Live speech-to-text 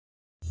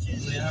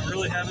I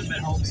really haven't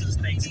been home since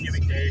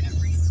Thanksgiving Day.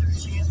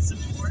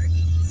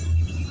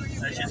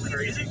 That's just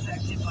crazy.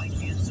 Affected by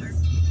cancer,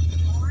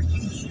 or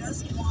you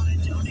just want to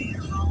donate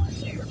or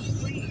volunteer,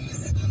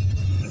 please.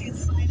 You can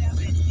sign up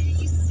at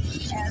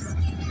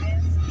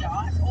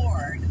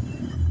acsevents.org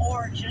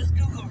or just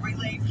Google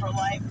Relay for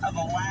Life of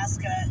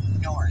Alaska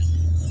North.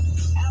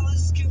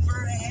 Alice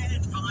Cooper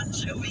ahead, Bon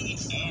Jovi,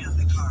 and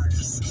the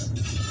Cars.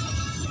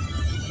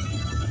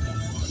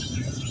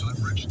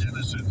 I'm Rich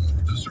Dennison.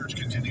 The search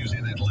continues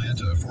in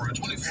Atlanta for a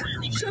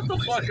 24-year-old Shut man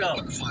the fuck up.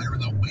 on fire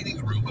in the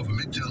waiting room of a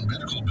Midtown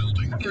medical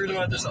building. I've heard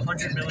about this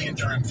 100 million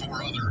times.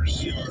 Four others.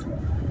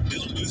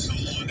 Dealing with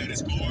someone that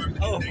is armed.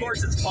 Oh, of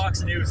course, it's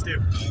Fox News,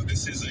 too.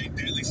 This is a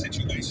deadly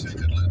situation.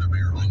 Atlanta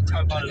Mayor on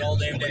Talk about it all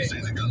damn day.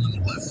 say the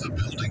gunman left the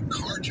building,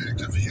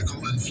 carjacked a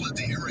vehicle, and fled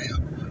the area.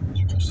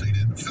 Local, state,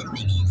 and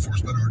federal law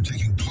enforcement are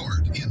taking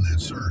part in that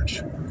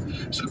search.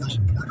 Several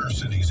border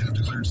cities have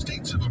declared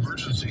states of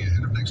emergency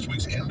ahead of next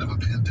week's end of a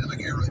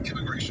pandemic-era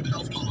immigration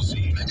health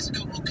policy.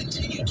 Mexico will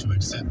continue to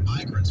accept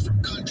migrants from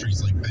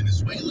countries like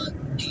Venezuela,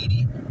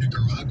 Haiti,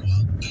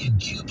 Nicaragua, and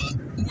Cuba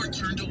who are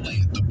turned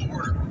away at the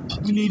border.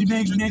 We need to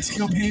make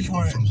Mexico pay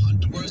for it. From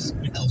Honduras,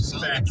 El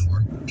Salvador,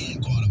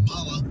 and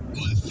Guatemala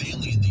who have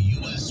family in the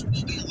U.S.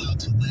 will be allowed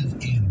to live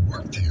and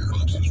work there.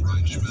 Fox's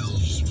Ryan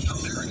Chavel's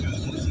America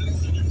is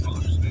listening to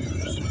Fox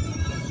News.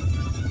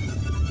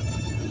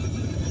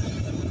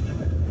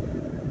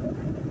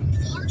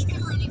 Large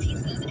pepperoni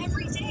pizzas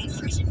every day,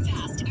 fresh and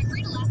fast at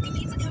Great Alaska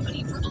Pizza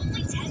Company for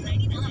only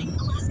 $10.99.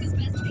 Alaska's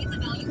best pizza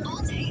value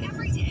all day,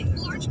 every day.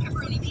 Large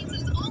pepperoni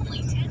pizzas only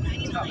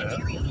 $10.99.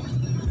 Period.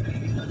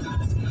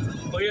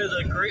 Oh yeah,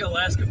 the Great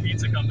Alaska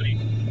Pizza Company.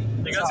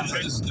 They got some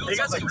good. They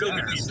got some real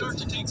good pizza.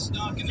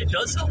 It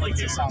does sound like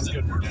it. Sounds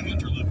good for dinner.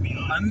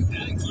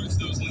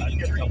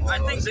 I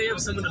think they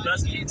have some of the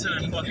best pizza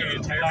in fucking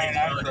entire.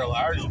 $9.99 for a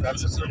large.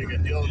 That's a pretty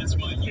good deal.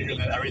 Figuring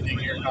that everything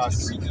here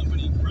costs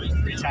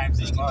 3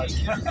 times as much.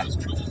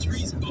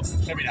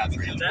 Maybe not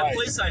 3. That twice.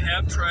 place I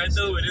have tried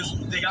though,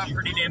 they got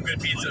pretty damn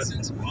good pizza.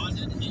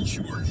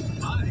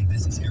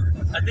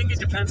 I think it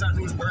depends on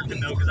who's working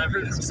though, because I've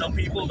heard from some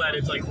people that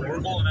it's like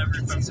horrible, and I've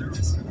heard from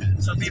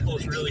some people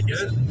it's really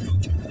good.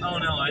 I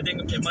don't know. I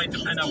think it might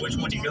depend on which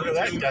one you go Look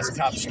at to. that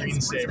desktop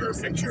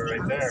screensaver picture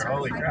right there.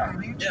 Holy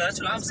crap. Yeah, that's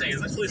what I'm saying.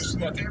 This place is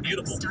fucking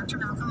beautiful. Dr.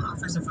 Malcolm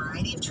offers a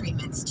variety of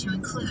treatments to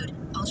include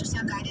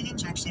ultrasound-guided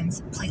injections,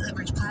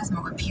 platelet-rich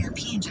plasma or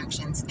PRP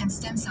injections, and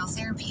stem cell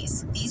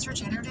therapies. These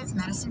regenerative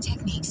medicine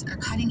techniques are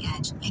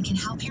cutting-edge and can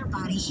help your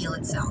body heal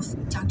itself.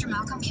 Dr.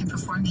 Malcolm can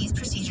perform these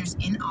procedures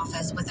in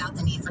office without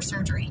the need for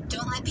surgery.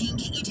 Don't let pain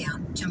get you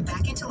down. Jump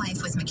back into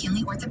life with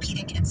McKinley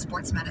Orthopedic and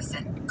Sports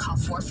Medicine. Call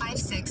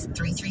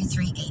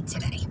 456-3338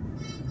 today.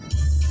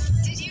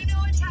 Did you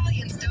know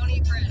Italians don't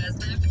eat bread as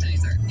an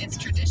appetizer? It's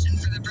tradition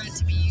for the bread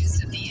to be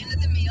used at the end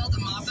of the meal to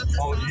mop up the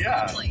Oh, sauce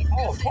yeah. on the plate.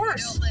 Oh, of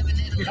course. You don't live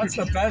in Italy. That's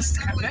the best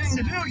thing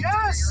to do,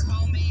 yes. Your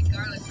homemade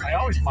garlic bread. I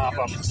always mop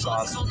up the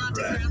sauce with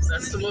bread.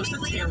 That's the most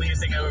Italian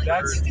thing I've ever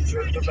That's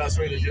heard. the best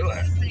way to do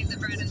it. Save the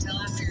bread until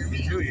after your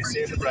meal. You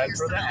save the bread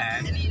for the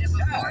end. And eat it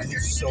before Yeah, and you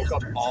you're soak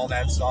up all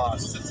that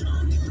sauce.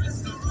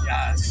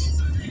 Yes.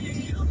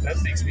 That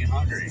makes me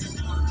hungry.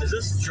 Is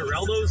this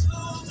Geraldo's?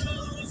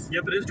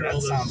 Yep, it is That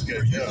Geraldo's. sounds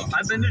good, too.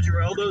 I've been to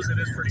Geraldo's. It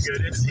is pretty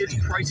good. It's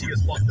pricey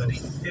as fuck though.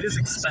 It is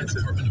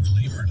expensive.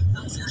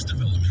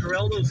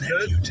 Geraldo's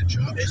good.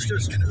 It's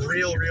just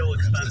real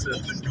expensive.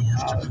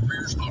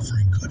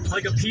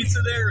 Like a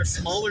pizza there, a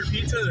smaller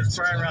pizza, is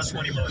probably around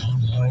 $20.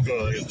 I'll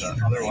go look at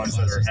the other ones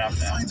that are half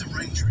now.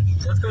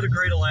 Let's go to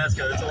Great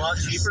Alaska. It's a lot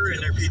cheaper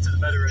and their pizza's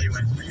better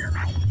anyway.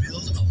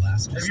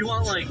 If you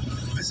want like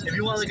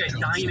a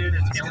dine-in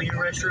Italian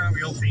restaurant,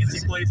 real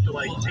fancy place to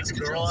like take a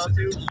girl out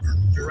to,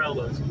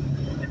 Geraldo's.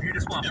 If you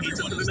just want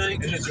pizza for the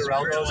night, Is it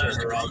Geraldo's or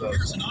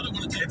Geraldo's?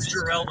 It's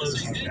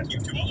Geraldo's.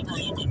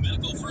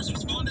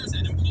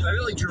 I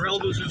feel like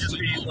Geraldo's would just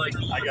be like.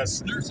 I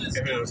guess if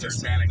it was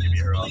Hispanic, it'd be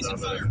Geraldo,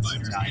 but if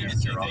it's Italian,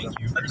 it's Geraldo.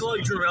 I feel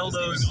like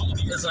Geraldo's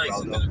is like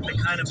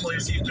the kind of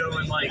place you go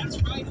and like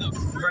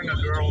bring a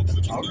girl.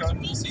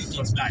 Okay.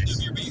 So it's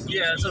nice.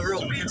 Yeah, it's a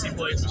real fancy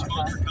place.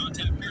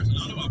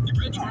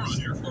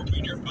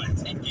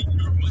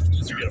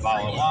 You get a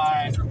bottle of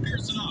wine.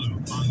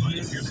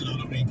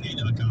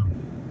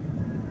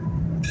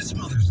 This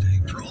Mother's Day,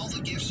 for all the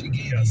gifts you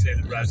gave, You gotta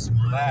save the rest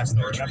for last,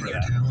 though. Remember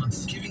that.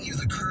 talents, giving you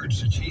the courage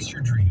to chase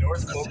your dreams.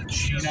 Norfolk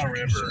Chena To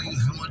River. show you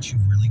how much you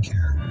really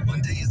care.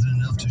 One day isn't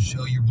enough to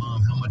show your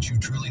mom how much you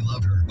truly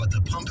love her, but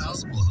the Pump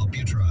House will help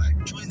you try.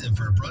 Join them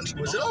for a brunch.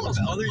 Was it all almost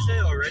about Mother's Day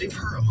mom. already? Give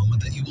her a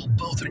moment that you will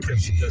both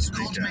appreciate. this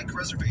Call to weekend. make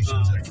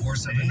reservations at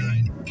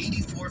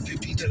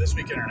 479-8452. Yeah, this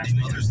weekend or next A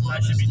weekend. mother's love I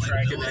should be is like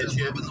tracking no that other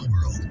shit. love in the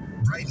world.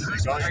 Right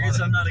now, I guess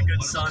I'm not a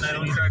good son. I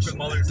don't track what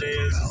Mother's Day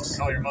is.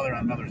 Call your mother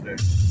on Mother's Day.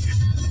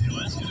 The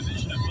Alaska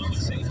Division of Public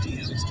Safety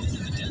has extended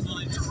the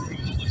deadline for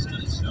removal of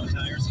studded snow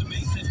tires to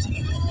May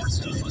 15th. For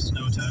studdless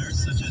snow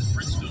tires, such as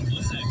Bridgestone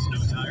Blizzak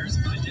snow tires,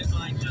 the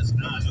deadline does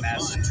not apply.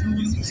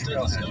 Using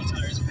studded snow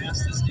tires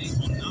past this date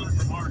will not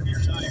harm your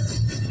tires.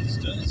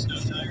 Studded snow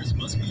tires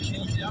must be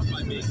changed out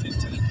by May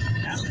 15th.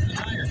 Ask the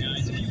tire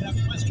guys if you have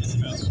questions.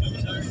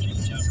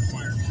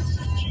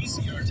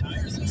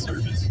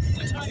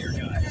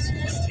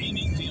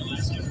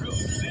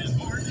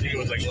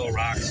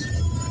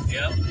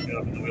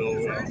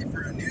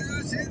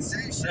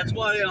 That's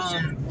why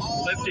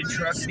lifted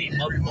trucks need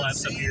mud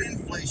flaps up here.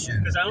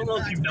 Because I don't know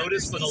if you've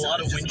noticed, but a lot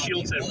of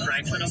windshields have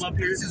cracks in them up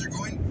here.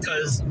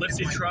 Because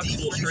lifted trucks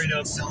will straight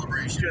up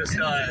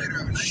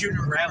just shoot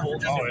gravel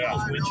into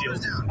people's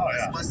windshields. Oh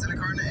yeah.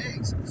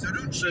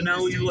 So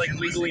now you like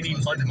legally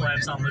need mud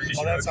flaps on lifted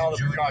Well, trucks. that's all the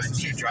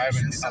precautions you're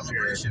driving up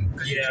here.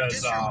 Yeah,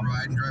 Because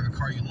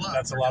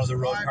that's a lot of the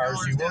road cars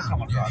you will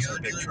come across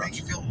with big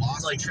trucks.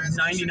 Like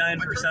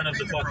 99% of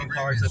the fucking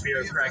cars up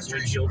here have cracked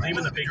windshields.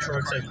 Even the big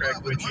trucks have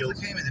cracked windshields.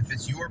 That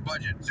fits your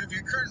budget. So if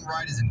your current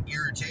ride is an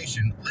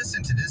irritation,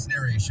 listen to this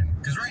narration.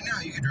 Because right now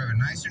you can drive a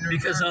nicer new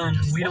Because car.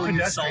 we don't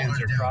use salt.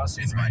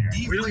 It's my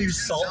We don't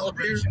use salt up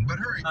here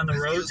on the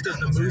roads because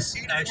the moose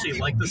actually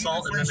like the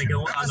salt, and then they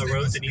go on the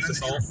roads and eat the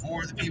salt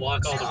and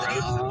block all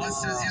the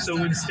roads. So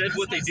instead,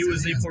 what they do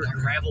is they pour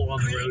gravel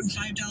on the road,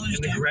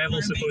 and the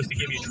gravel's supposed to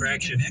give you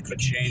traction. But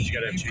chains, you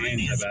gotta have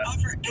chains, I bet.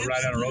 To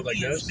ride on a road like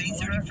this?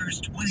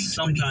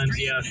 Sometimes,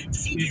 yeah.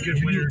 These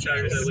good winter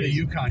tires at In the least.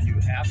 Yukon, you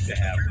have to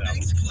have them.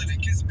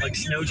 Like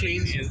snow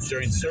chains?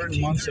 During certain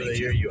months of the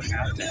year, you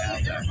have to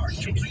have them.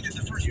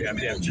 You have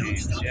to have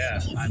chains, yeah,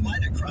 on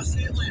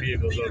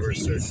vehicles over a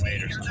certain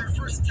weight or something.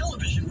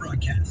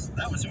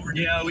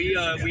 Yeah, we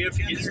have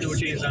to get snow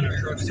chains on our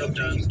trucks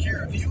sometimes.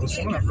 Well,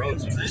 some of the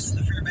roads are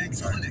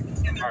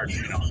hard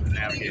to,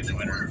 navigate in the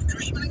winter.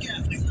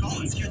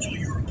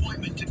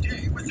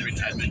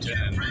 Between Edmonton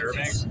and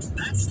Fairbanks.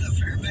 That's the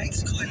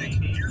Fairbanks Clinic,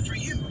 here for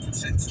you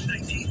since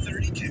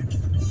 1932.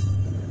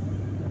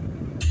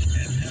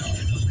 And now,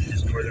 the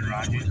latest Northern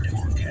Rockies.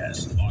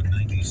 forecast on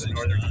 96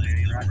 Northern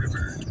Canadian Rock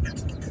River.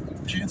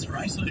 Chance for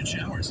isolated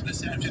showers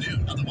this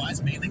afternoon,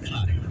 otherwise mainly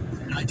cloudy.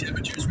 High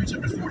temperatures reach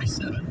up to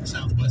 47,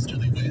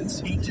 southwesterly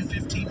winds 8 to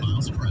 15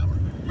 miles per hour.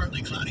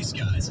 Partly cloudy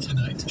skies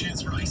tonight,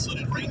 chance for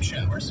isolated rain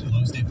showers,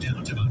 lows dip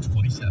down to about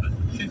 27.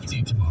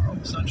 50 tomorrow,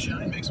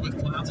 sunshine mixed with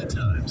clouds at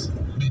times.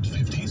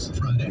 Mid-50s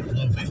Friday,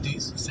 low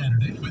 50s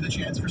Saturday with a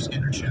chance for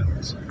scattered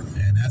showers.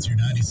 And that's your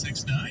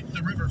 96.9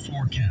 The River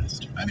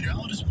forecast. I'm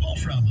meteorologist Paul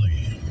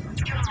Trombley.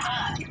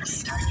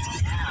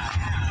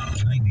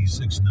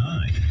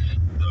 96.9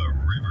 The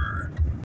River.